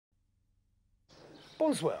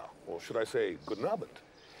Bonsoir, or should I say, guten Abend.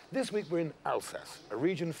 This week we're in Alsace, a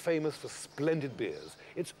region famous for splendid beers.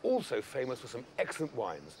 It's also famous for some excellent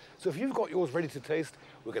wines. So if you've got yours ready to taste,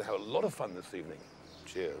 we're going to have a lot of fun this evening.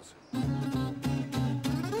 Cheers.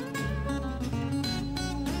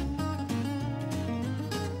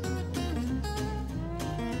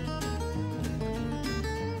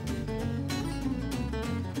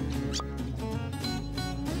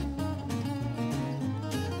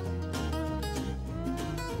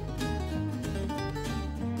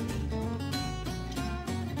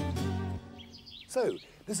 So,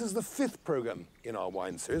 this is the 5th programme in our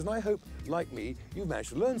wine series, and I hope, like me, you've managed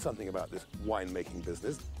to learn something about this winemaking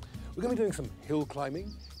business. We're going to be doing some hill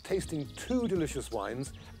climbing, tasting 2 delicious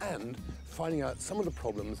wines, and finding out some of the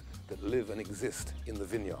problems that live and exist in the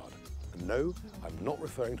vineyard. And no, I'm not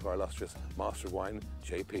referring to our illustrious Master of Wine,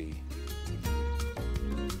 JP.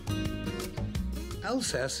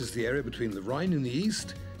 Alsace is the area between the Rhine in the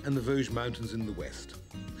east and the Vosges Mountains in the west.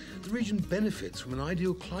 The region benefits from an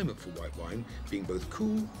ideal climate for white wine, being both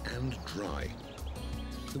cool and dry.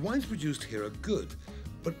 The wines produced here are good,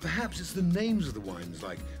 but perhaps it's the names of the wines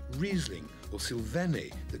like Riesling or Sylvaner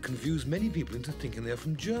that confuse many people into thinking they're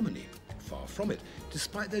from Germany. Far from it.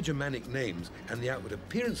 Despite their Germanic names and the outward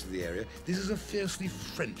appearance of the area, this is a fiercely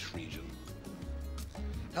French region.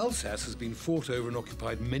 Alsace has been fought over and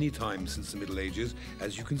occupied many times since the Middle Ages,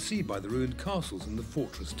 as you can see by the ruined castles and the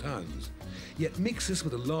fortress towns. Yet mix this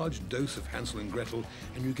with a large dose of Hansel and Gretel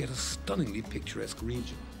and you get a stunningly picturesque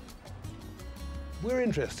region. We're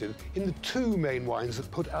interested in the 2 main wines that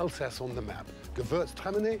put Alsace on the map,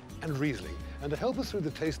 Gewurztraminer and Riesling. And to help us through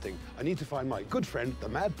the tasting, I need to find my good friend, the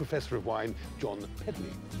mad professor of wine, John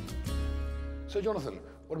Pedley. So, Jonathan,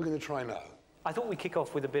 what are we going to try now? I thought we'd kick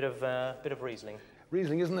off with a bit of Riesling.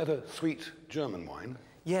 Riesling, isn't that a sweet German wine?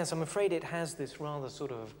 Yes, I'm afraid it has this rather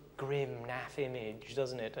sort of grim, naff image,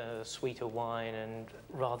 doesn't it? A sweeter wine and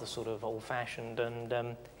rather sort of old-fashioned.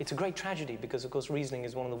 And it's a great tragedy because, of course, Riesling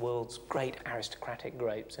is one of the world's great aristocratic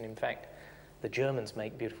grapes. And in fact, the Germans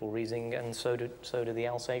make beautiful Riesling, and so do the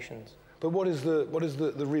Alsatians. But what is the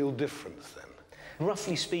real difference then?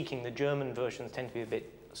 Roughly speaking, the German versions tend to be a bit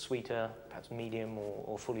sweeter, perhaps medium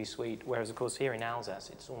or fully sweet, whereas, of course, here in Alsace,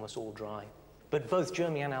 it's almost all dry. But both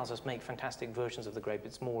Germany and Alsace make fantastic versions of the grape.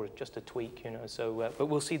 It's more just a tweak, you know, so, but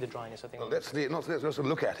we'll see the dryness, I think. Well, let's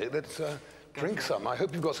look at it. Let's drink some. I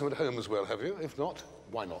hope you've got some at home as well, have you? If not,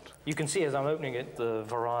 why not? You can see as I'm opening it, the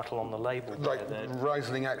varietal on the label. Like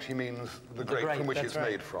Riesling actually means the grape from which it's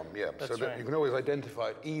made from, yeah. So that you can always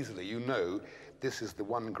identify it easily. You know this is the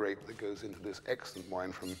one grape that goes into this excellent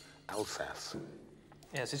wine from Alsace.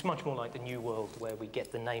 Yes, it's much more like the New World, where we get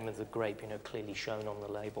the name of the grape, you know, clearly shown on the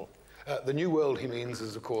label. The New World, he means,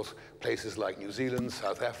 is, of course, places like New Zealand,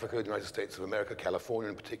 South Africa, the United States of America, California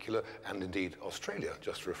in particular, and indeed Australia,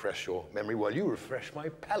 just to refresh your memory while you refresh my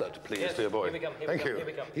palate, please, yes, dear boy. Here we come, Thank you. Here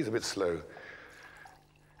we come. He's a bit slow.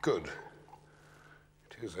 Good.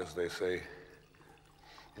 It is, as they say,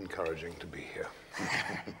 encouraging to be here.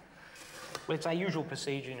 Well, it's our usual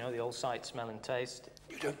procedure, you know, the old sight, smell and taste.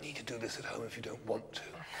 You don't need to do this at home if you don't want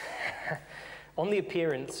to. On the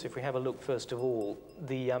appearance, if we have a look first of all,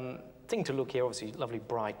 the thing to look here, obviously, lovely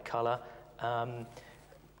bright colour.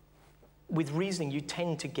 With Riesling, you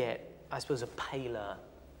tend to get, I suppose, a paler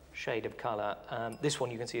shade of colour. This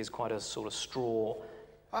one you can see is quite a sort of straw.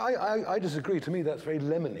 I disagree. To me, that's very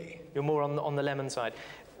lemony. You're more on the lemon side.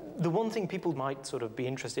 The one thing people might sort of be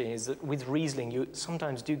interested in is that with Riesling, you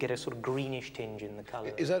sometimes do get a sort of greenish tinge in the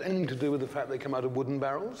colour. Is that anything to do with the fact they come out of wooden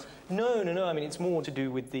barrels? No. I mean, it's more to do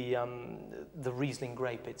with the Riesling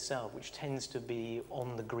grape itself, which tends to be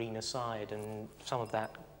on the greener side, and some of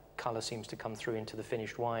that colour seems to come through into the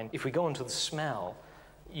finished wine. If we go on to the smell,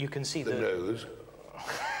 you can see the nose.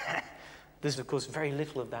 There's, of course, very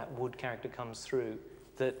little of that wood character comes through.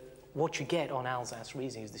 That what you get on Alsace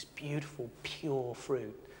Riesling is this beautiful, pure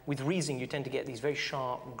fruit. With Riesling, you tend to get these very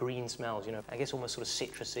sharp green smells, you know, I guess almost sort of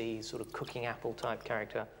citrusy, sort of cooking apple type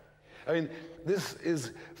character. I mean, this is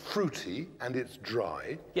fruity and it's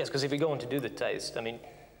dry. Yes, because if we go on to do the taste, I mean,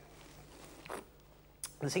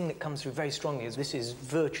 the thing that comes through very strongly is this is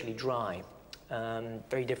virtually dry,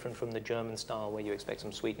 very different from the German style where you expect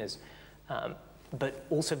some sweetness, but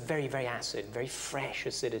also very, very acid, very fresh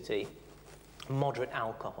acidity, moderate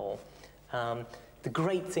alcohol. The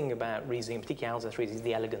great thing about Riesling, particularly Alsace Riesling, is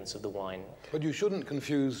the elegance of the wine. But you shouldn't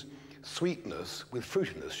confuse sweetness with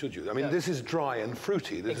fruitiness, should you? I mean, this is dry and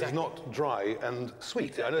fruity. This is not dry and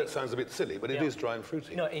sweet. I know it sounds a bit silly, but it is dry and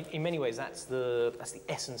fruity. No, in many ways, that's the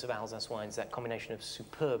essence of Alsace wines, that combination of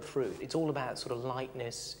superb fruit. It's all about sort of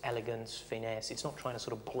lightness, elegance, finesse. It's not trying to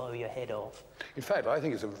sort of blow your head off. In fact, I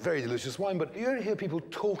think it's a very delicious wine, but you don't hear people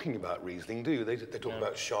talking about Riesling, do you? They talk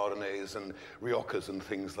about Chardonnays and Riojas and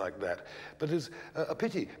things like that. But it's a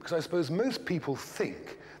pity, because I suppose most people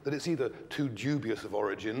think that it's either too dubious of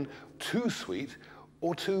origin, too sweet,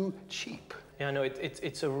 or too cheap. Yeah, no,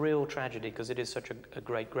 it's a real tragedy, because it is such a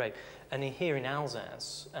great grape. And here in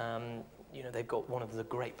Alsace, you know, they've got one of the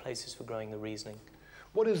great places for growing the Riesling.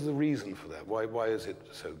 What is the reason for that? Why is it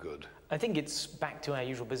so good? I think it's back to our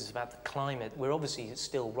usual business about the climate. We're obviously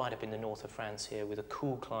still right up in the north of France here with a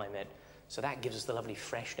cool climate, so that gives us the lovely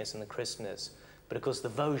freshness and the crispness. But of course, the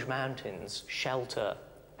Vosges Mountains shelter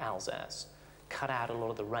Alsace, cut out a lot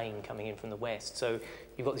of the rain coming in from the west. So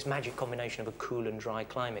you've got this magic combination of a cool and dry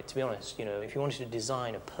climate. To be honest, you know, if you wanted to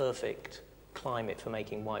design a perfect climate for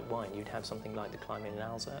making white wine, you'd have something like the climate in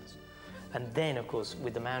Alsace. And then, of course,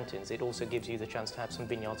 with the mountains, it also gives you the chance to have some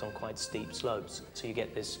vineyards on quite steep slopes. So you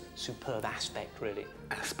get this superb aspect, really.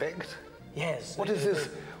 Aspect? Yes. What is this?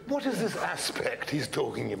 What is this aspect he's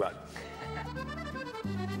talking about?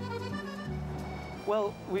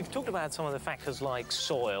 Well, we've talked about some of the factors like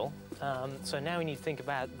soil. So now we need to think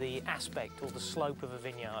about the aspect or the slope of a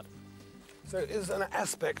vineyard. So is an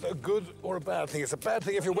aspect a good or a bad thing? It's a bad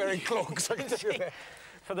thing if you're wearing clogs. I can tell you that.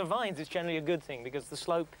 For the vines, it's generally a good thing, because the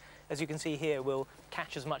slope, as you can see here, will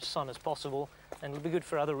catch as much sun as possible, and it'll be good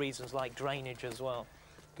for other reasons like drainage as well.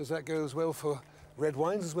 Does that go as well for red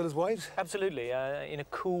wines as well as white? Absolutely. In a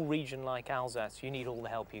cool region like Alsace, you need all the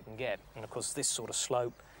help you can get. And of course, this sort of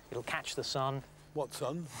slope, it'll catch the sun. What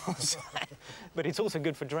sun? But it's also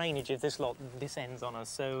good for drainage if this ends on us,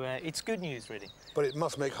 so it's good news, really. But it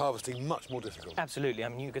must make harvesting much more difficult. Absolutely. I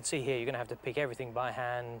mean, you can see here, you're going to have to pick everything by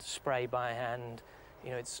hand, spray by hand. You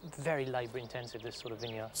know, it's very labour-intensive, this sort of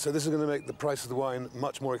vineyard. So this is going to make the price of the wine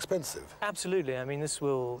much more expensive? Absolutely. I mean, this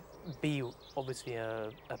will be obviously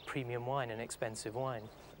a premium wine, an expensive wine.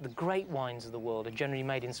 The great wines of the world are generally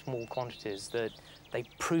made in small quantities, that they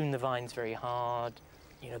prune the vines very hard.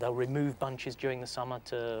 You know, they'll remove bunches during the summer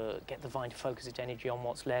to get the vine to focus its energy on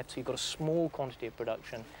what's left. So you've got a small quantity of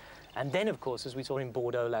production. And then, of course, as we saw in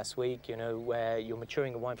Bordeaux last week, you know, where you're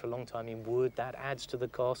maturing a wine for a long time in wood, that adds to the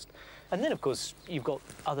cost. And then, of course, you've got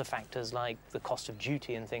other factors like the cost of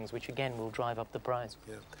duty and things, which, again, will drive up the price.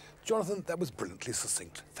 Yeah. Jonathan, that was brilliantly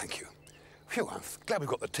succinct. Thank you. Phew, I'm glad we've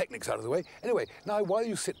got the techniques out of the way. Anyway, now, while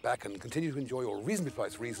you sit back and continue to enjoy your reasonably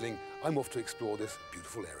priced Riesling, I'm off to explore this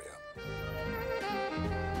beautiful area.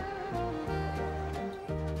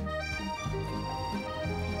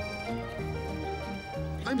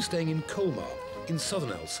 I'm staying in Colmar, in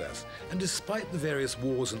southern Alsace, and despite the various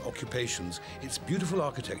wars and occupations, its beautiful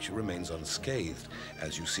architecture remains unscathed,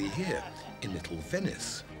 as you see here, in Little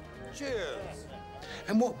Venice. Cheers!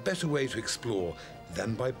 And what better way to explore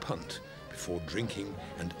than by punt, before drinking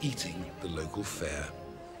and eating the local fare?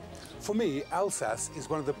 For me, Alsace is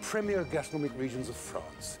one of the premier gastronomic regions of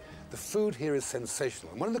France. The food here is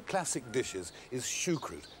sensational, and one of the classic dishes is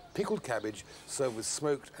choucroute, pickled cabbage served with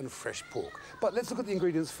smoked and fresh pork. But let's look at the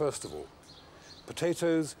ingredients first of all.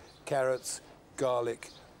 Potatoes, carrots, garlic,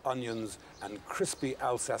 onions, and crispy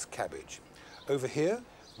Alsace cabbage. Over here,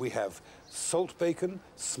 we have salt bacon,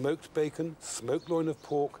 smoked loin of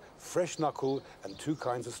pork, fresh knuckle, and 2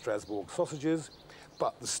 kinds of Strasbourg sausages.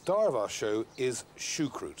 But the star of our show is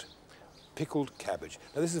choucroute, pickled cabbage.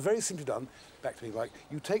 Now, this is very simply done. Back to me, Mike.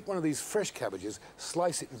 You take one of these fresh cabbages,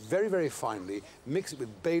 slice it very, very finely, mix it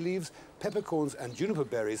with bay leaves, peppercorns and juniper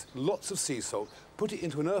berries, lots of sea salt, put it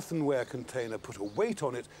into an earthenware container, put a weight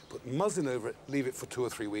on it, put muslin over it, leave it for 2 or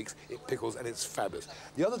 3 weeks. It pickles and it's fabulous.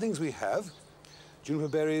 The other things we have, juniper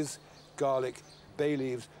berries, garlic, bay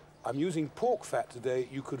leaves. I'm using pork fat today.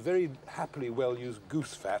 You could very happily well use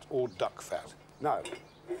goose fat or duck fat. Now,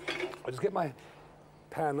 I'll just get my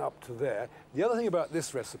pan up to there. The other thing about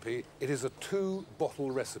this recipe, it is a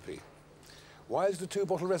 2-bottle recipe. Why is it a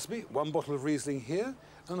 2-bottle recipe? 1 bottle of Riesling here,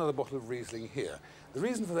 and another bottle of Riesling here. The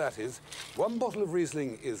reason for that is, 1 bottle of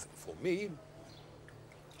Riesling is for me,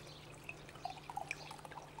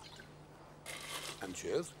 and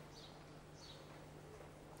cheers,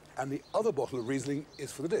 and the other bottle of Riesling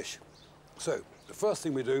is for the dish. So, the first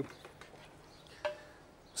thing we do,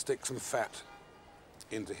 stick some fat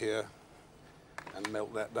into here, and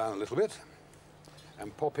melt that down a little bit,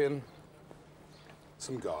 and pop in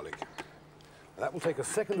some garlic. Now, that will take a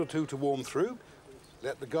second or 2 to warm through.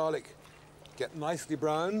 Let the garlic get nicely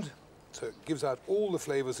browned, so it gives out all the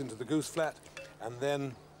flavours into the goose fat, and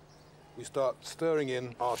then we start stirring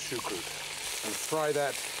in our choucroute and fry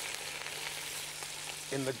that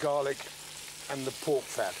in the garlic and the pork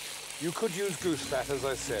fat. You could use goose fat, as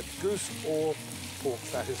I said. Goose or pork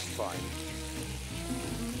fat is fine.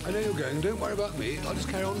 I know you're going. Don't worry about me. I'll just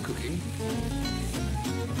carry on cooking.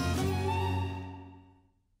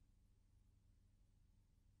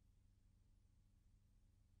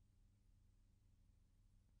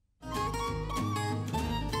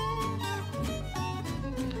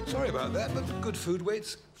 Sorry about that, but good food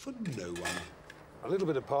waits for no one. A little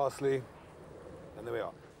bit of parsley, and there we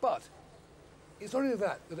are. But it's not only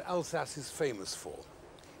that Alsace is famous for.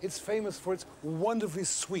 It's famous for its wonderfully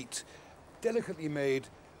sweet, delicately made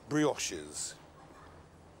brioches.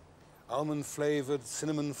 Almond-flavoured,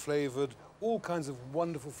 cinnamon-flavoured, all kinds of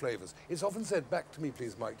wonderful flavours. It's often said, back to me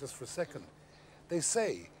please, Mike, just for a second. They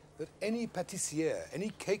say that any pâtissière,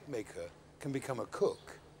 any cake maker can become a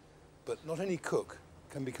cook, but not any cook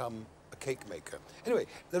can become a cake maker. Anyway,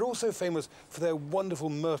 they're also famous for their wonderful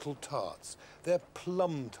myrtle tarts, their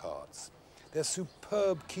plum tarts, their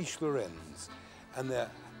superb quiche Lorraines, and their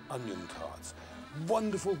onion tarts.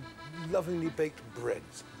 Wonderful, lovingly baked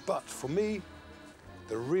breads. But for me,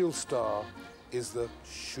 the real star is the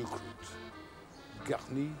choucroute,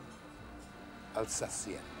 garnie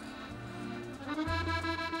alsacienne.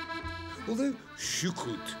 Although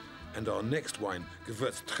choucroute and our next wine,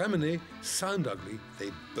 Gewurztraminer, sound ugly, they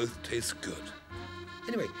both taste good.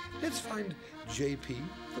 Anyway, let's find JP,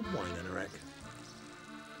 the wine anorak.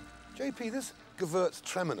 JP, this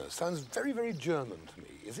Gewurztraminer sounds very, very German to me,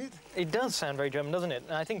 is it? It does sound very German, doesn't it?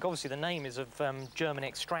 And I think obviously the name is of German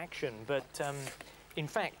extraction, but in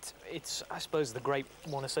fact, it's, I suppose, the grape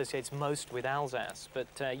one associates most with Alsace. But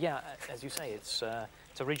yeah, as you say, it's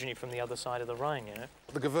originally from the other side of the Rhine, you know.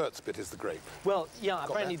 The Gewürz bit is the grape. Well, yeah,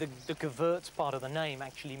 apparently the Gewürz part of the name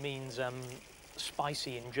actually means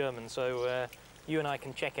spicy in German, so you and I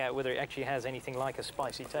can check out whether it actually has anything like a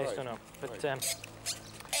spicy taste or not. But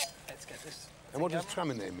let's get this. And what does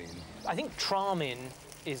Traminer mean? I think Tramin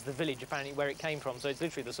is the village, apparently, where it came from, so it's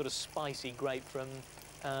literally the sort of spicy grape from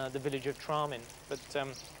the village of Tramin. But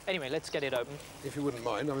anyway, let's get it open. If you wouldn't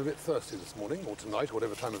mind, I'm a bit thirsty this morning, or tonight, or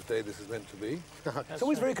whatever time of day this is meant to be. It's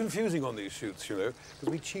always very confusing on these shoots, you know, because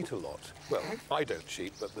we cheat a lot. Well, I don't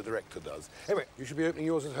cheat, but the director does. Anyway, you should be opening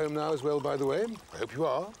yours at home now as well, by the way. I hope you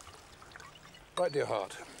are. Right, dear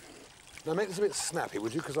heart. Now, make this a bit snappy,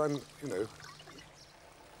 would you? Because I'm, you know...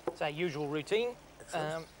 It's our usual routine.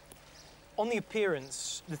 On the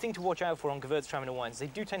appearance, the thing to watch out for on Gewurztraminer wines, they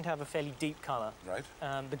do tend to have a fairly deep colour. Right.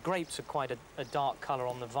 The grapes are quite a dark colour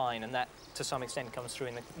on the vine, and that, to some extent, comes through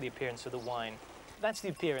in the appearance of the wine. That's the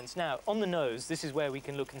appearance. Now, on the nose, this is where we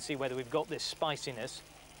can look and see whether we've got this spiciness.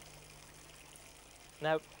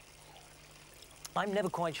 Now, I'm never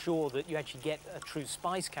quite sure that you actually get a true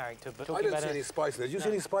spice character, but I don't see any spice in there. Do you see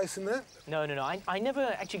any spice in there? No. I never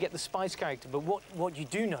actually get the spice character, but what you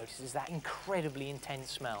do notice is that incredibly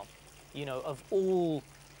intense smell. You know, of all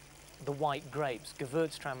the white grapes,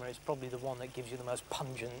 Gewurztraminer is probably the one that gives you the most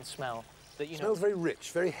pungent smell. That, you know, smells very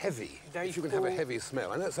rich, very heavy. Very if you can full. have a heavy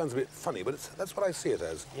smell. I know it sounds a bit funny, but that's what I see it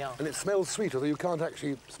as. Yeah. And it smells sweet, although you can't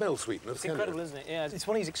actually smell sweetness, It's incredible, isn't it? Yeah, it's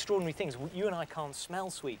one of these extraordinary things. You and I can't smell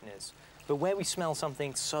sweetness, but where we smell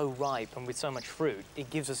something so ripe and with so much fruit, it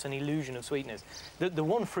gives us an illusion of sweetness. The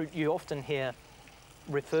one fruit you often hear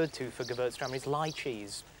referred to for Gewurztraminer is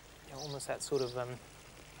lychees. You know, almost that sort of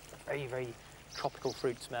very, very tropical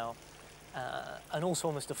fruit smell. And also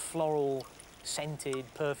almost a floral, scented,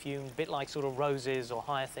 perfumed, bit like sort of roses or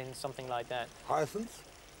hyacinths, something like that. Hyacinths?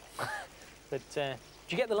 But do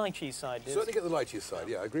you get the lychee side? Certainly get the lychee side,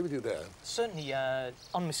 yeah, I agree with you there. Certainly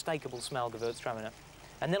unmistakable smell, Gewurztraminer.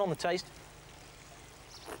 And then on the taste,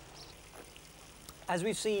 as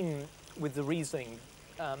we've seen with the Riesling,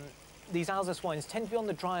 these Alsace wines tend to be on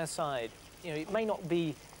the drier side. You know, it may not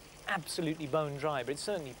be absolutely bone dry, but it's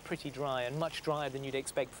certainly pretty dry and much drier than you'd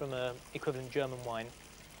expect from an equivalent German wine.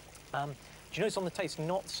 Do you notice on the taste,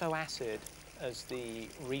 not so acid as the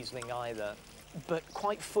Riesling either, but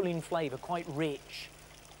quite full in flavour, quite rich,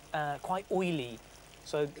 quite oily.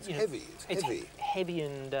 So it's heavy. It's heavy. Heavy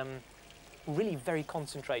and really very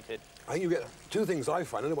concentrated. I think you get two things I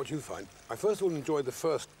find. I don't know what you find. I first of all enjoy the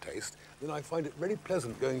first taste, then I find it really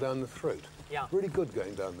pleasant going down the throat. Yeah. Really good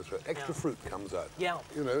going down the throat. Extra fruit comes out. Yeah.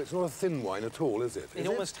 You know, it's not a thin wine at all, is it? It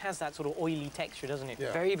almost has that sort of oily texture, doesn't it?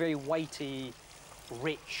 Yeah. Very, very weighty,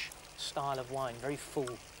 rich style of wine, very full.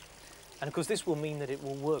 And of course, this will mean that it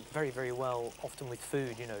will work very, very well, often with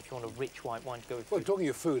food, you know, if you want a rich white wine to go with food. Well, talking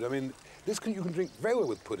of food, I mean, you can drink very well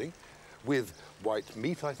with pudding, with white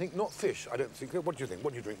meat, I think, not fish. I don't think. What do you think?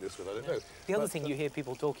 What do you drink this with? I don't know. The other thing you hear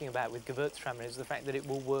people talking about with Gewurztraminer is the fact that it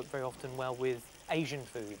will work very often well with Asian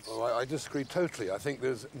foods. Oh, I disagree totally. I think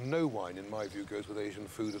there's no wine, in my view, goes with Asian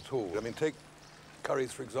food at all. I mean, take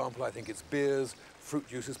curries, for example. I think it's beers, fruit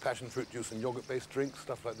juices, passion fruit juice and yogurt-based drinks,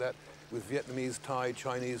 stuff like that, with Vietnamese, Thai,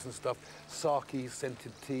 Chinese and stuff, sake,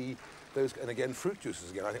 scented tea, those, and again, fruit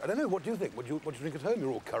juices again. I don't know, what do you think? What do you drink at home?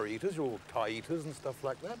 You're all curry eaters, you're all Thai eaters and stuff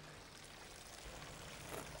like that.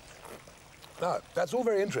 Now, that's all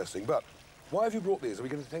very interesting, but why have you brought these? Are we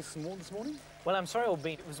going to taste some more this morning? Well, I'm sorry, old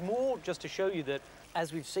bean. It was more just to show you that,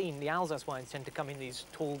 as we've seen, the Alsace wines tend to come in these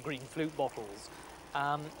tall green flute bottles.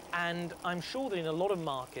 And I'm sure that in a lot of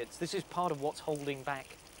markets, this is part of what's holding back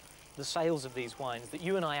the sales of these wines, that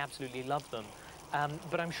you and I absolutely love them.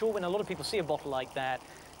 But I'm sure when a lot of people see a bottle like that,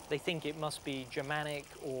 they think it must be Germanic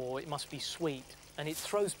or it must be sweet. And it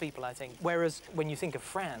throws people, I think. Whereas when you think of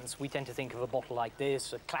France, we tend to think of a bottle like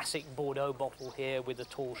this, a classic Bordeaux bottle here with the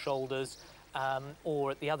tall shoulders.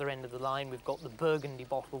 Or at the other end of the line, we've got the Burgundy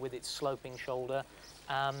bottle with its sloping shoulder.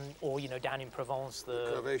 Or, you know, down in Provence,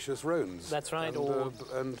 the curvaceous Rhones. That's right.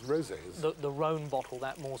 And rosés. The Rhone bottle,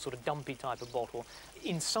 that more sort of dumpy type of bottle.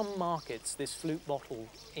 In some markets, this flute bottle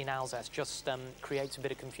in Alsace just creates a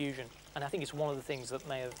bit of confusion. And I think it's one of the things that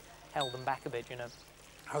may have held them back a bit, you know.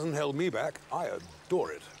 Hasn't held me back. I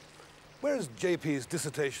adore it. Whereas JP's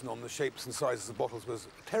dissertation on the shapes and sizes of bottles was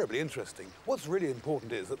terribly interesting, what's really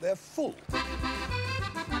important is that they're full.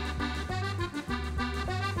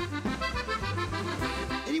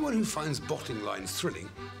 Anyone who finds bottling lines thrilling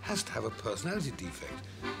has to have a personality defect.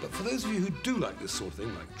 But for those of you who do like this sort of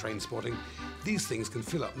thing, like train spotting, these things can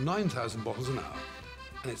fill up 9,000 bottles an hour.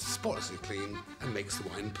 And it's spotlessly clean and makes the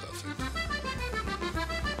wine perfect.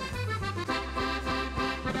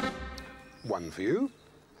 One for you,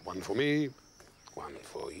 one for me, one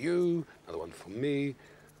for you, another one for me,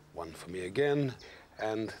 one for me again,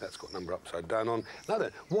 and that's got number upside down on. Now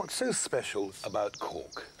then, what's so special about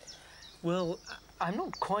cork? Well, I'm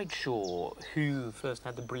not quite sure who first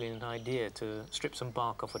had the brilliant idea to strip some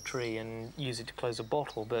bark off a tree and use it to close a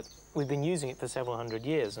bottle, but we've been using it for several hundred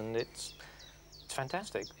years, and it's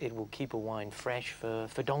fantastic. It will keep a wine fresh for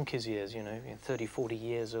donkey's years, you know, 30, 40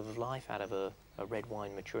 years of life out of a red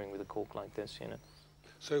wine maturing with a cork like this, you know.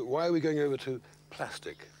 So why are we going over to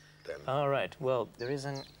plastic, then? All right. Well, there is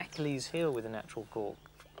an Achilles heel with a natural cork,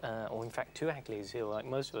 or in fact, two Achilles heel, like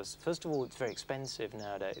most of us. First of all, it's very expensive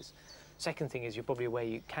nowadays. Second thing is, you're probably aware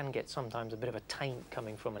you can get sometimes a bit of a taint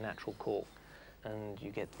coming from a natural cork, and you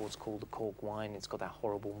get what's called the cork wine. It's got that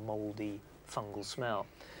horrible, mouldy, fungal smell.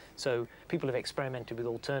 So people have experimented with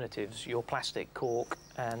alternatives, your plastic cork,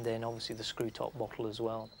 and then obviously the screw-top bottle as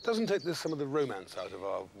well. Doesn't take this some of the romance out of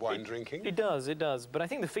our wine drinking? It does, it does. But I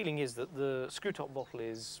think the feeling is that the screw-top bottle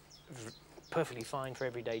is perfectly fine for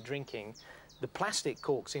everyday drinking. The plastic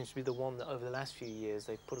cork seems to be the one that over the last few years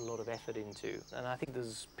they've put a lot of effort into. And I think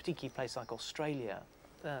there's particularly a place like Australia,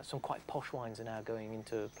 some quite posh wines are now going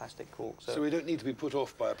into plastic corks. So we don't need to be put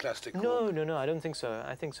off by a plastic cork? No, I don't think so.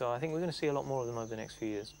 I think we're going to see a lot more of them over the next few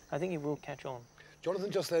years. I think it will catch on.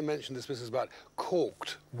 Jonathan just there mentioned this business about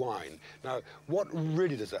corked wine. Now, what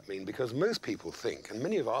really does that mean? Because most people think, and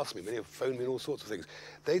many have asked me, many have phoned me and all sorts of things,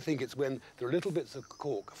 they think it's when there are little bits of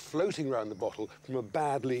cork floating around the bottle from a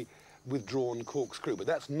badly withdrawn corkscrew, but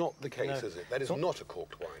that's not the case, is it? That is not a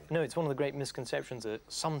corked wine. No, it's one of the great misconceptions that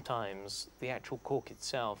sometimes the actual cork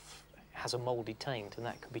itself has a mouldy taint, and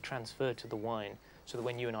that could be transferred to the wine, so that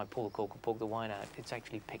when you and I pull the cork or pour the wine out, it's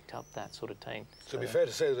actually picked up that sort of taint. So it'd be fair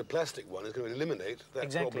to say that a plastic one is going to eliminate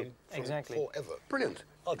that problem forever. Brilliant.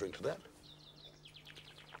 I'll drink to that.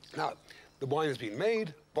 Now, the wine has been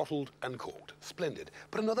made, bottled and corked. Splendid.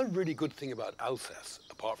 But another really good thing about Alsace,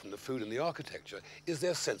 apart from the food and the architecture, is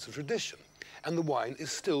their sense of tradition. And the wine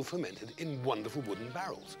is still fermented in wonderful wooden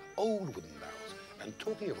barrels, old wooden barrels. And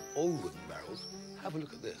talking of old wooden barrels, have a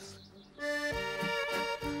look at this.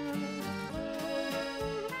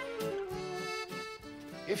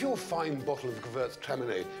 If your fine bottle of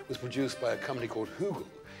Gewurztraminer was produced by a company called Hugel,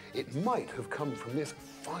 it might have come from this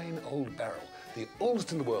fine old barrel, the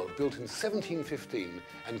oldest in the world, built in 1715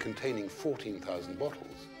 and containing 14,000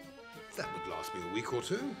 bottles. That would last me a week or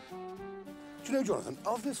two. Do you know, Jonathan,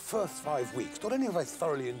 of this first 5 weeks, not only have I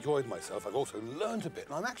thoroughly enjoyed myself, I've also learned a bit,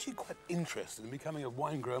 and I'm actually quite interested in becoming a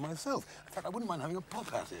wine grower myself. In fact, I wouldn't mind having a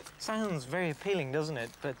pop at it. Sounds very appealing, doesn't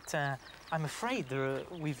it? But I'm afraid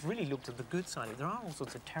we've really looked at the good side of it. There are all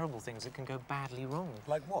sorts of terrible things that can go badly wrong.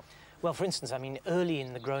 Like what? Well, for instance, I mean, early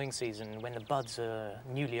in the growing season, when the buds are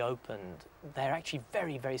newly opened, they're actually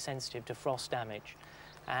very, very sensitive to frost damage.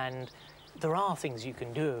 And There are things you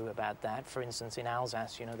can do about that. For instance, in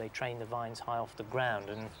Alsace, you know, they train the vines high off the ground,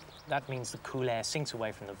 and that means the cool air sinks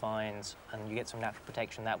away from the vines, and you get some natural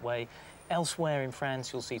protection that way. Elsewhere in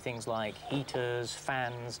France, you'll see things like heaters,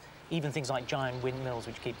 fans, even things like giant windmills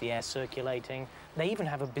which keep the air circulating. They even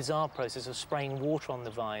have a bizarre process of spraying water on the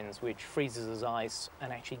vines, which freezes as ice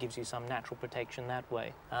and actually gives you some natural protection that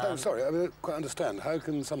way. Oh, sorry, I don't quite understand. How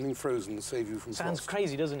can something frozen save you from Sounds frost?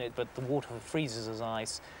 crazy, doesn't it? But the water freezes as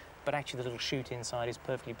ice, but actually the little chute inside is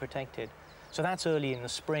perfectly protected. So that's early in the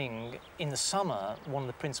spring. In the summer, one of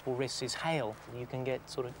the principal risks is hail. You can get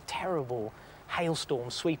sort of terrible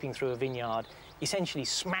hailstorms sweeping through a vineyard, essentially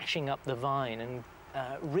smashing up the vine and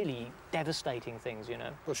really devastating things, you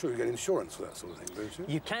know. Well, sure, you get insurance for that sort of thing, don't you?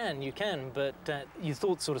 You can, but you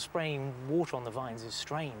thought sort of spraying water on the vines is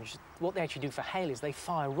strange. What they actually do for hail is they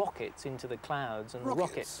fire rockets into the clouds, and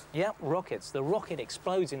Rockets? rockets. The rocket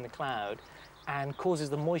explodes in the cloud and causes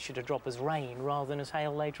the moisture to drop as rain rather than as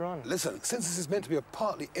hail later on. Listen, since this is meant to be a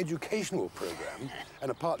partly educational programme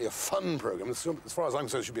and a partly a fun programme, as far as I'm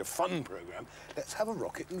concerned, it should be a fun programme, let's have a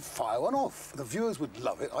rocket and fire one off. The viewers would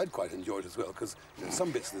love it. I'd quite enjoy it as well, because you know,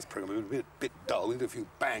 some bits of this programme would be a bit dull, with a few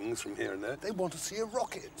bangs from here and there. They want to see a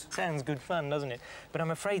rocket. Sounds good fun, doesn't it? But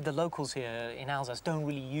I'm afraid the locals here in Alsace don't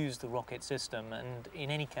really use the rocket system, and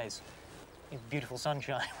in any case, in beautiful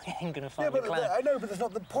sunshine, we ain't going to find a cloud. I know, but that's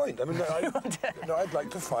not the point. I mean, I'd like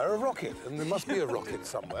to fire a rocket, and there must be a rocket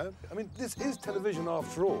somewhere. I mean, this is television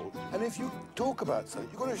after all, and if you talk about something,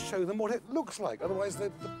 you've got to show them what it looks like. Otherwise,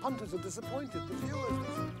 the punters are disappointed, the viewers.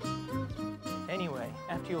 Anyway,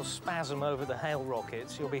 after your spasm over the hail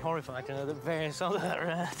rockets, you'll be horrified to know that various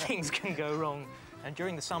other things can go wrong. And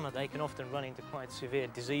during the summer, they can often run into quite severe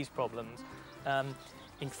disease problems.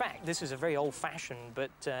 In fact, this is a very old-fashioned,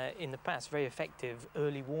 but in the past, very effective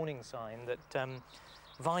early warning sign that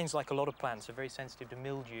vines, like a lot of plants, are very sensitive to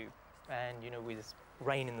mildew. And, you know, with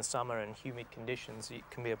rain in the summer and humid conditions, it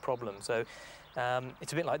can be a problem. So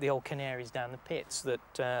it's a bit like the old canaries down the pits,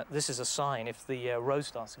 that this is a sign, if the rose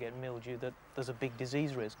starts to get mildew, that there's a big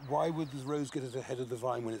disease risk. Why would the rose get at the head of the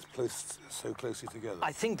vine when it's placed so closely together?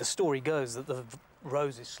 I think the story goes that the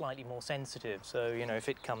rose is slightly more sensitive, so, you know, if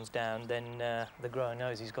it comes down, then the grower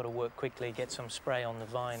knows he's got to work quickly, get some spray on the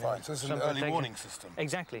vine. Fine, so it's an early warning system.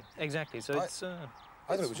 Exactly. So I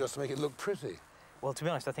thought it was just to make it look pretty. Well, to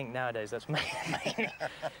be honest, I think nowadays that's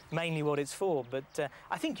mainly what it's for. But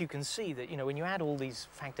I think you can see that, you know, when you add all these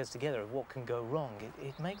factors together of what can go wrong,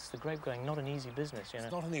 it makes the grape growing not an easy business, you know.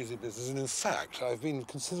 It's not an easy business, and in fact, I've been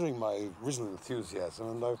considering my original enthusiasm,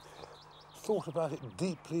 and I've thought about it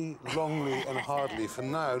deeply, longly, and hardly for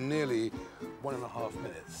now nearly 1.5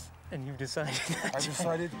 minutes. And you've decided? I've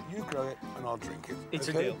decided you grow it, and I'll drink it. It's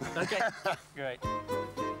okay? a deal. Okay, great.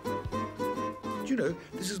 Do you know,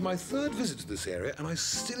 this is my 3rd visit to this area and I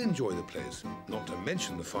still enjoy the place, not to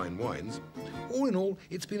mention the fine wines. All in all,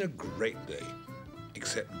 it's been a great day.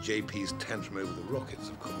 Except JP's tantrum over the rockets,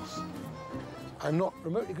 of course. I'm not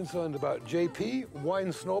remotely concerned about JP,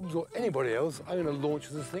 wine snobs, or anybody else. I'm going to launch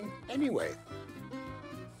this thing anyway.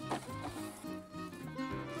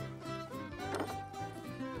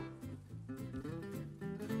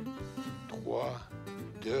 Trois,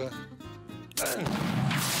 deux, un.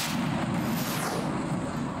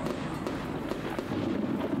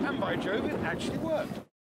 And by Jove, it actually worked.